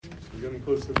getting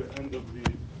close to the end of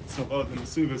the Tzavot and the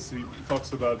Sivis, he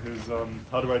talks about his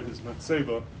how to write his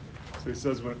Matzeva. So he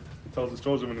says he tells his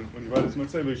children when you write his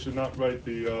Matzeva, you should not write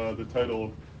the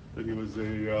title that he was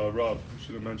a Rav. You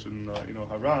shouldn't mention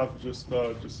Harav. Just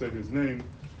say his name,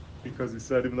 because he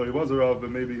said even though he was a Rav, but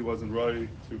maybe he wasn't right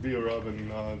to be a Rav,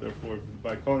 and therefore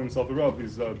by calling himself a Rav,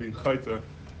 he's being chayta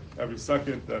every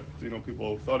second that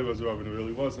people thought he was a Rav and he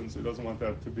really wasn't. So he doesn't want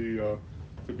that to be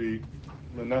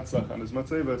the netzach on his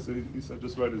matzeva. So he said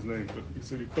just write his name. But he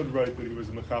said he could write that he was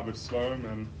a mechaber svarim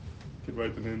and could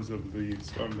write the names of the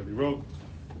svarim that he wrote,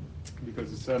 because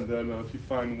he said that if you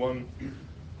find one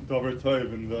davar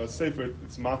toiv in the sefer,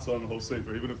 it's matzah on the whole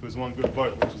sefer. Even if there's one good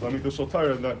part, which is amita shel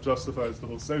Torah, that justifies the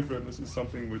whole sefer. And this is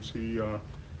something which he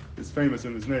is famous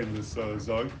in his name, this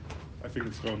Zog. I think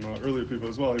it's from earlier people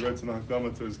as well. He writes in the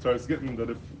Hakdama to his Taras Gittin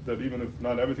that even if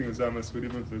not everything is emes, but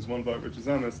even if there's one part which is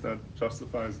emes, that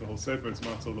justifies the whole sefer. It's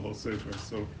matzah the whole sefer.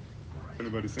 So if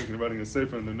anybody's thinking of writing a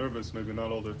sefer and they're nervous, maybe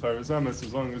not all their Torah is emes,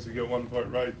 as long as you get one part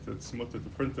right, it's mutter to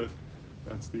print it.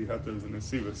 That's the heter and the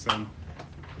sivas. And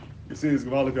you see his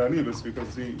Vaad LeBnai Aliyah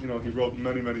because he wrote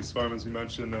many svarim as we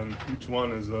mentioned, and each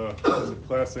one is a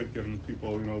classic, and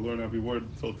people learn every word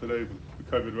till today. The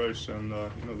Kavod Reish, and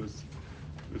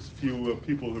there's few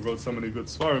people who wrote so many good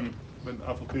svarim. But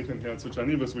Afal Pichen he had such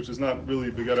anivas, which is not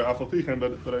really begetter Afal Pichen,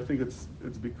 but I think it's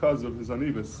because of his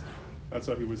anivas. That's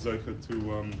how he was zeicha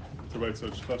to write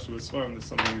such chashuv svarim. There's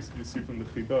something you see from the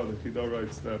Chidah. The Chidah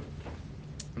writes that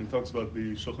when he talks about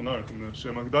the Shulchan Aruch and the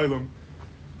Shem Agdolum,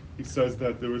 he says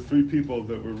that there were three people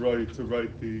that were right to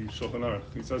write the Shulchan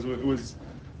Aruch. He says it was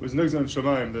Nigzah and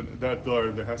Shamayim that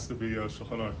door there has to be a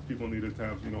Shulchan Aruch. People needed to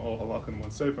have all halach in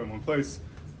one sefer in one place.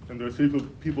 And there were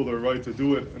people that were right to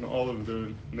do it, and all of their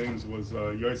names was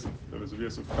Yosef. There was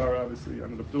Yosef Kara, obviously,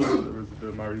 ended up doing it. There was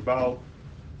the Mari Baal,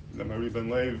 the Mari Ben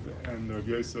Lev, and the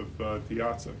Yosef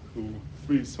Tiyatzak, who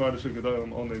three Svardish and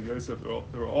Gedolim all named Yosef.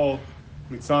 They were all,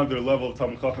 mitzad their level of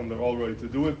Talmud Chacham, they're all right to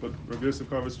do it, but Rabbi Yosef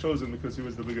Kara was chosen because he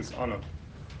was the biggest Ana.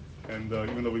 And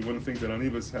even though we wouldn't think that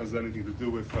Anivas has anything to do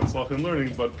with Hatzlach and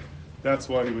learning, but that's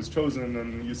why he was chosen.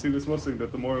 And you see this mostly,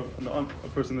 that the more a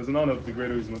person is an Anav, the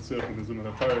greater he's Matzilch in his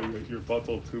Uman HaTorah. You're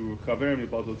bottled to Chaverim, you're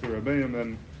bottled to Rabbeim,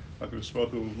 and HaKadosh Baruch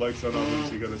Hu likes Anavim,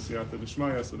 so you got a Siyata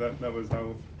D'Shmaya. So that was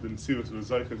how the Nesivus was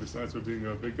Zaycha, besides for being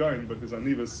a big guy, but his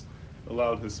Anivas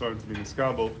allowed his Svarim to be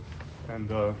Niskabel,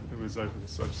 and it was Zaycha,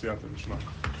 such Siyata D'Shmaya.